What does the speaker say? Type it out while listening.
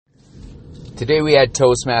Today we had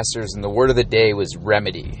Toastmasters, and the word of the day was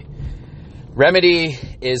remedy. Remedy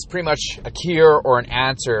is pretty much a cure or an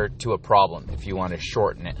answer to a problem, if you want to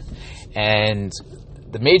shorten it. And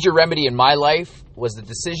the major remedy in my life was the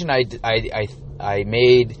decision I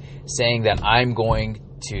made, saying that I'm going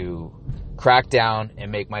to crack down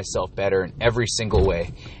and make myself better in every single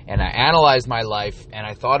way. And I analyzed my life, and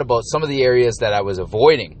I thought about some of the areas that I was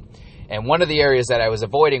avoiding. And one of the areas that I was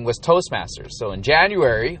avoiding was Toastmasters. So in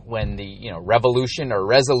January, when the revolution or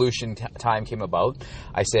resolution time came about,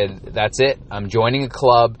 I said, that's it. I'm joining a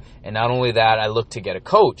club. And not only that, I looked to get a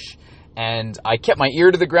coach. And I kept my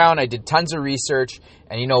ear to the ground. I did tons of research.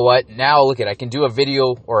 And you know what? Now look at it. I can do a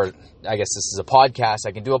video, or I guess this is a podcast.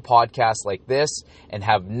 I can do a podcast like this and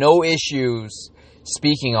have no issues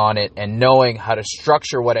speaking on it and knowing how to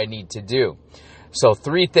structure what I need to do. So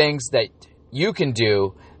 3 things that you can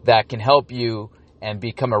do that can help you and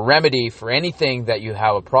become a remedy for anything that you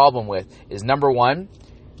have a problem with is, number 1,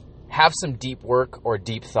 have some deep work or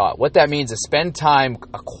deep thought. What that means is spend time,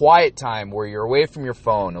 a quiet time where you're away from your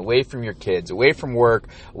phone, away from your kids, away from work,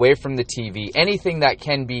 away from the TV, anything that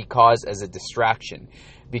can be caused as a distraction.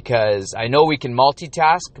 Because I know we can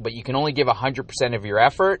multitask, but you can only give 100% of your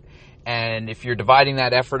effort. And if you're dividing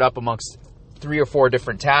that effort up amongst 3 or 4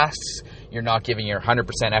 different tasks, you're not giving your 100%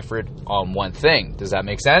 effort on one thing. Does that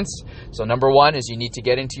make sense? So number 1 is you need to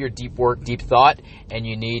get into your deep work, deep thought, and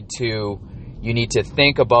you need to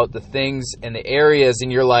think about the things and the areas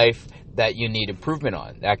in your life that you need improvement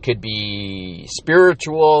on. That could be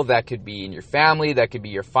spiritual, that could be in your family, that could be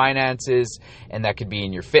your finances, and that could be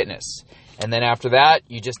in your fitness. And then after that,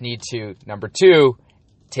 you just need to, number 2,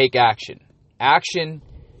 take action. Action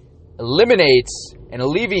eliminates and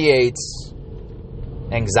alleviates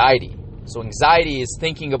anxiety. So anxiety is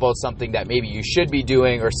thinking about something that maybe you should be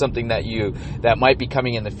doing, or something that might be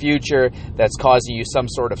coming in the future that's causing you some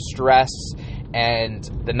sort of stress. And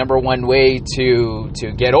the number 1 way to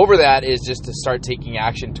get over that is just to start taking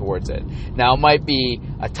action towards it. Now, it might be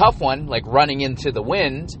a tough one, like running into the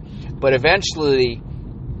wind, but eventually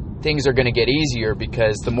things are going to get easier,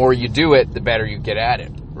 because the more you do it, the better you get at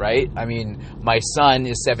it, right? I mean, my son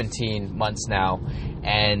is 17 months now,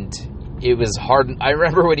 and it was hard. I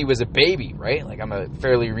remember when he was a baby, right? Like, I'm a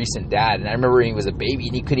fairly recent dad, and I remember when he was a baby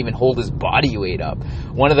and he couldn't even hold his body weight up.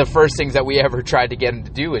 One of the first things that we ever tried to get him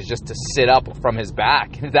to do is just to sit up from his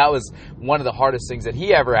back. That was one of the hardest things that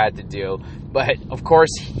he ever had to do. But of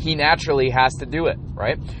course, he naturally has to do it,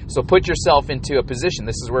 right? So put yourself into a position.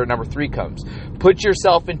 This is where number 3 comes. Put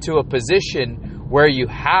yourself into a position where you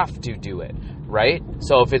have to do it, right?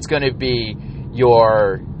 So if it's going to be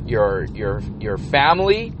your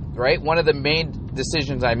family, right? One of the main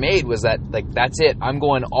decisions I made was that, that's it. I'm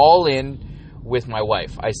going all in with my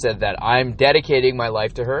wife. I said that I'm dedicating my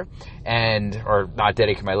life to her, or not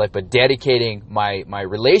dedicating my life, but dedicating my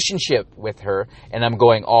relationship with her, and I'm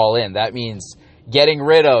going all in. That means getting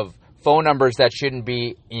rid of phone numbers that shouldn't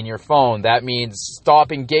be in your phone. That means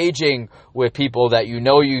stop engaging with people that you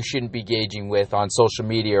know you shouldn't be engaging with on social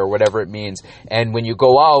media or whatever it means. And when you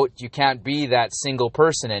go out, you can't be that single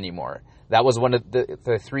person anymore. That was one of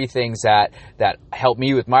the 3 things that helped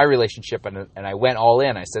me with my relationship, and I went all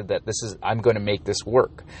in. I said that I'm going to make this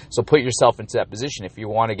work. So put yourself into that position. If you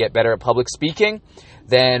want to get better at public speaking,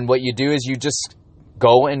 then what you do is you just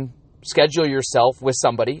go and schedule yourself with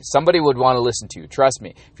somebody. Somebody would want to listen to you. Trust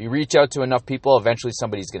me. If you reach out to enough people, eventually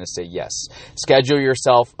somebody's going to say yes. Schedule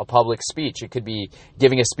yourself a public speech. It could be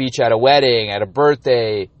giving a speech at a wedding, at a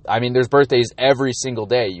birthday. I mean, there's birthdays every single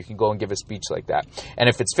day. You can go and give a speech like that. And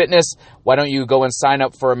if it's fitness, why don't you go and sign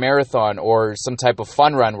up for a marathon or some type of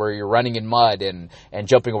fun run where you're running in mud and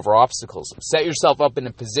jumping over obstacles. Set yourself up in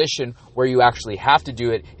a position where you actually have to do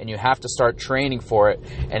it, and you have to start training for it,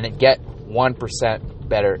 and then get 1%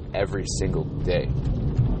 better every single day.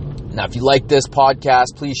 Now, if you like this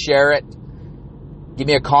podcast, please share it. Give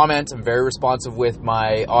me a comment. I'm very responsive with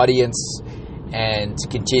my audience, and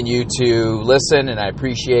continue to listen. And I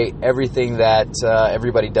appreciate everything that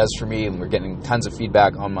everybody does for me. And we're getting tons of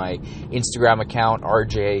feedback on my Instagram account,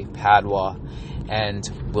 RJ Padwa. And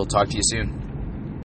we'll talk to you soon.